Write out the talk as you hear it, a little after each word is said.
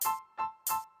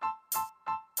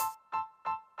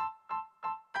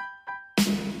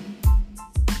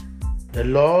The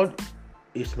Lord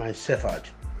is my shepherd.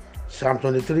 Psalm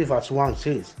 23 verse 1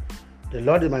 says, the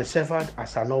Lord is my shepherd, I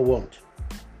shall not want.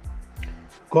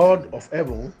 God of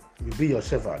heaven will be your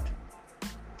shepherd.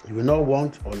 You will not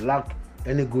want or lack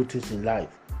any good things in life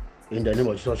in the name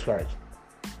of Jesus Christ.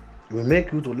 He will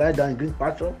make you to lie down in green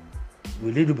pasture. He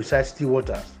will lead you beside still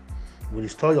waters. He will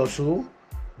restore your soul.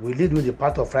 He will lead you in the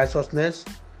path of righteousness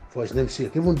for his name's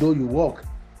sake. Even though you walk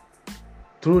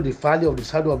through the valley of the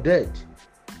shadow of death,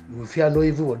 you will fear no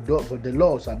evil, for the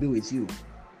Lord shall be with you.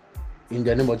 In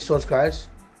the name of Jesus Christ,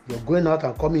 your going out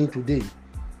and coming in today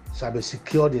shall be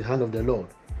secured in the hand of the Lord.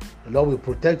 The Lord will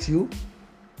protect you.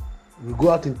 You will go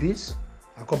out in peace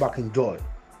and come back in joy.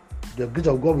 The grace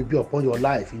of God will be upon your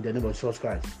life in the name of Jesus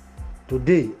Christ.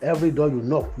 Today, every door you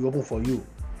knock will open for you,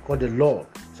 because the Lord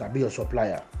shall be your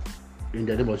supplier in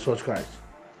the name of Jesus Christ.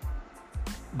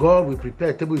 God will prepare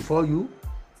a table before you,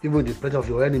 even in the presence of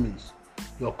your enemies.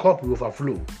 Your cup will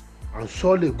overflow, and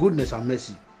surely goodness and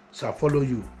mercy shall follow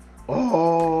you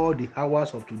all the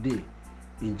hours of today.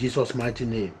 In Jesus' mighty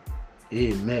name,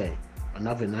 amen. And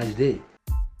have a nice day.